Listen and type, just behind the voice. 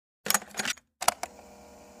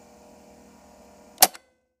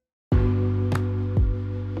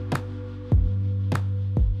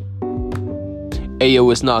Hey yo,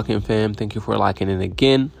 it's Knockin' fam. Thank you for locking in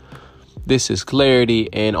again. This is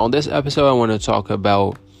Clarity, and on this episode, I want to talk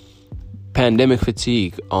about pandemic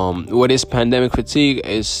fatigue. What is pandemic fatigue?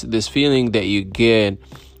 Is this feeling that you get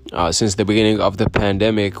since the beginning of the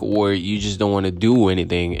pandemic, where you just don't want to do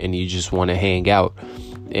anything and you just want to hang out,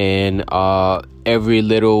 and every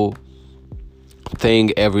little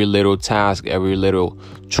thing, every little task, every little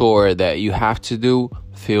chore that you have to do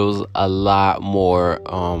feels a lot more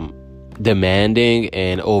demanding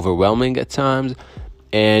and overwhelming at times.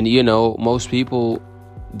 And most people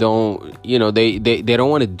don't they don't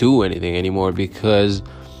want to do anything anymore because,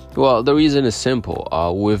 well, the reason is simple.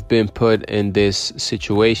 We've been put in this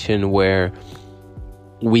situation where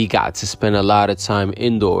we got to spend a lot of time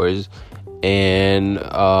indoors, and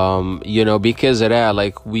because of that,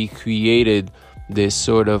 like, we created this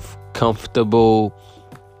sort of comfortable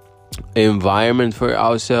environment for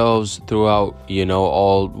ourselves throughout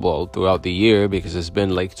throughout the year, because it's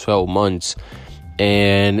been like 12 months.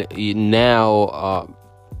 And now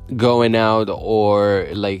going out or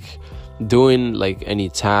like doing like any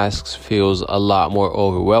tasks feels a lot more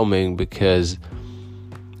overwhelming, because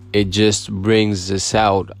it just brings us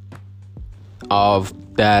out of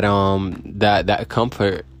that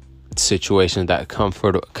comfort situation, that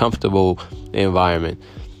comfortable environment.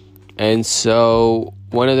 And so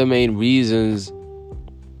one of the main reasons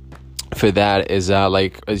for that is that,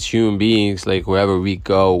 like, as human beings, like, wherever we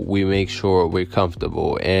go, we make sure we're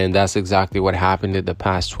comfortable. And that's exactly what happened in the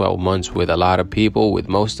past 12 months with a lot of people, with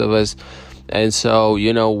most of us. And so,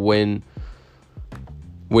 when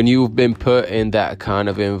you've been put in that kind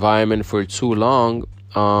of environment for too long,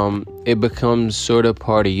 it becomes sort of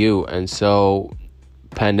part of you. And so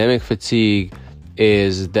pandemic fatigue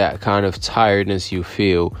is that kind of tiredness you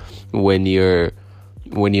feel when you're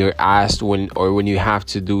asked when you have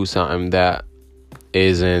to do something that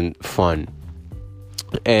isn't fun.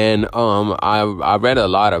 And I read a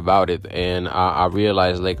lot about it, and I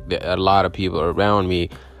realized, like, that a lot of people around me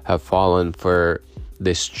have fallen for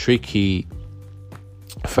this tricky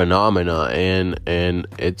phenomena, and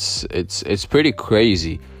it's pretty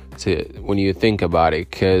crazy when you think about it,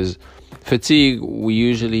 because fatigue, we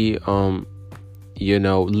usually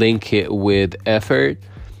link it with effort.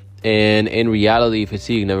 And in reality,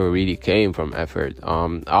 fatigue never really came from effort.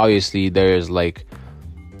 Obviously, there's like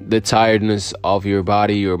the tiredness of your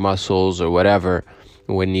body, your muscles, or whatever,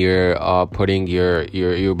 when you're putting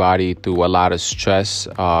your body through a lot of stress.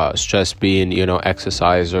 Stress being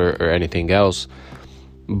exercise or anything else.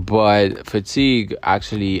 But fatigue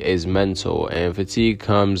actually is mental, and fatigue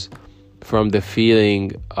comes from the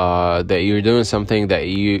feeling that you're doing something that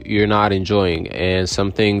you're not enjoying, and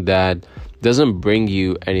something that doesn't bring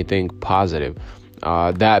you anything positive.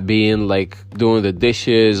 That being like doing the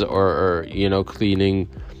dishes, or cleaning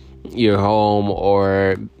your home,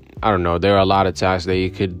 or I don't know. There are a lot of tasks that you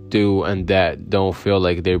could do and that don't feel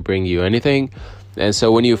like they bring you anything. And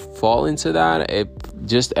so when you fall into that,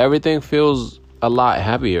 everything feels a lot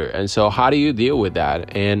heavier. And so how do you deal with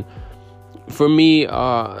that? And for me,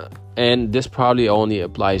 and this probably only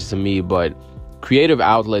applies to me, but creative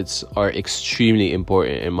outlets are extremely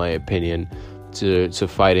important, in my opinion, to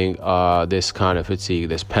fighting this kind of fatigue,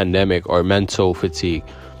 this pandemic or mental fatigue.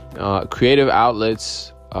 Creative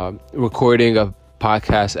outlets, recording a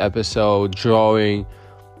podcast episode, drawing,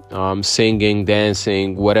 singing,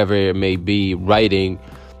 dancing, whatever it may be, writing,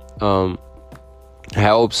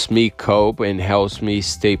 helps me cope and helps me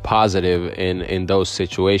stay positive in those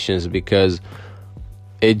situations, because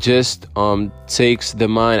it just takes the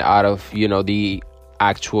mind out of the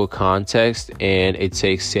actual context, and it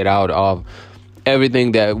takes it out of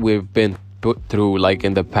everything that we've been put through, like,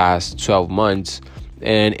 in the past 12 months,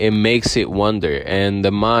 and it makes it wonder. And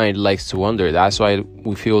the mind likes to wonder. That's why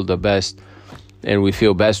we feel the best, and we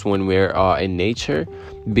feel best when we're in nature,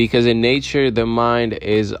 because in nature the mind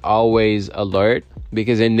is always alert,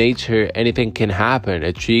 because in nature anything can happen.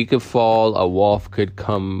 A tree could fall, a wolf could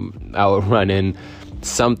come out running,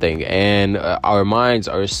 something. And our minds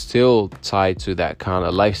are still tied to that kind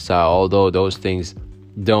of lifestyle, although those things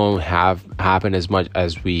don't happen as much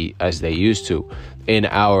as they used to in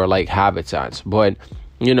our like habitats. But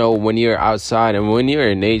when you're outside and when you're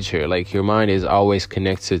in nature, like, your mind is always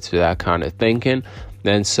connected to that kind of thinking.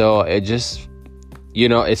 And so it just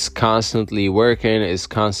it's constantly working, it's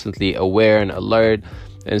constantly aware and alert.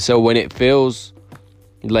 And so when it feels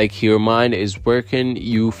like your mind is working,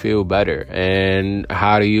 you feel better. And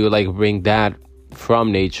how do you like bring that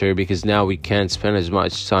from nature? Because now we can't spend as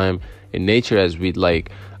much time in nature as we'd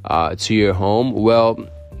like, to your home. Well,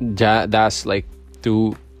 that's like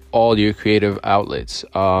through all your creative outlets.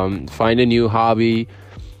 Find a new hobby,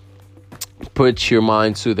 put your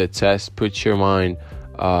mind to the test, put your mind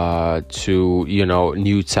to,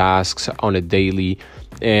 new tasks on a daily,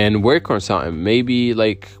 and work on something. Maybe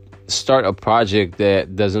like start a project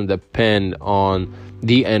that doesn't depend on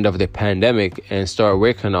the end of the pandemic and start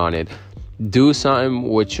working on it. Do something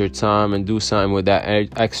with your time and do something with that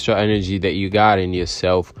extra energy that you got in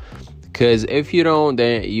yourself, because if you don't,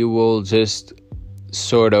 then you will just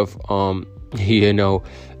sort of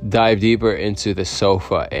dive deeper into the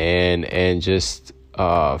sofa and just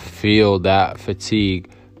feel that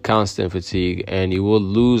fatigue, constant fatigue, and you will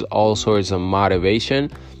lose all sorts of motivation,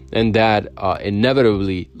 and that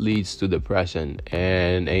inevitably leads to depression,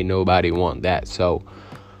 and ain't nobody want that. So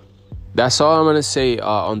that's all I'm gonna say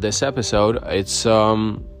on this episode. It's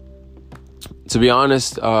to be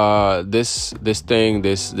honest, this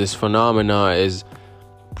phenomena is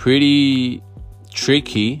pretty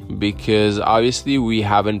tricky, because obviously we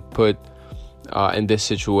haven't been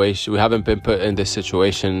put in this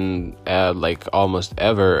situation like almost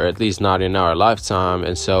ever, or at least not in our lifetime.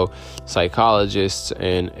 And so psychologists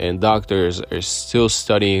and doctors are still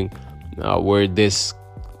studying where this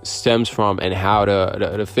stems from and how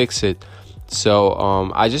to fix it.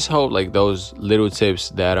 So I just hope like those little tips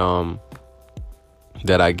that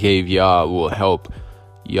I gave y'all will help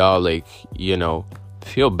y'all, like,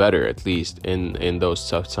 feel better, at least in those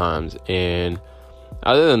tough times. And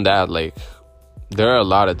other than that, like, there are a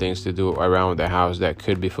lot of things to do around the house that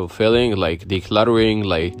could be fulfilling, like decluttering,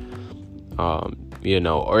 like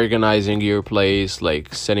organizing your place,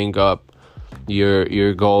 like setting up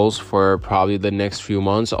your goals for probably the next few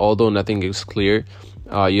months, although nothing is clear.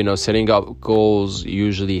 Setting up goals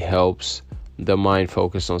usually helps the mind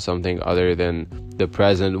focus on something other than the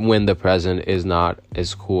present, when the present is not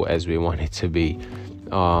as cool as we want it to be.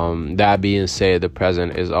 That being said, the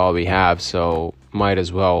present is all we have, so might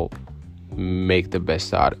as well make the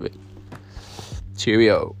best out of it.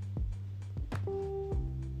 Cheerio.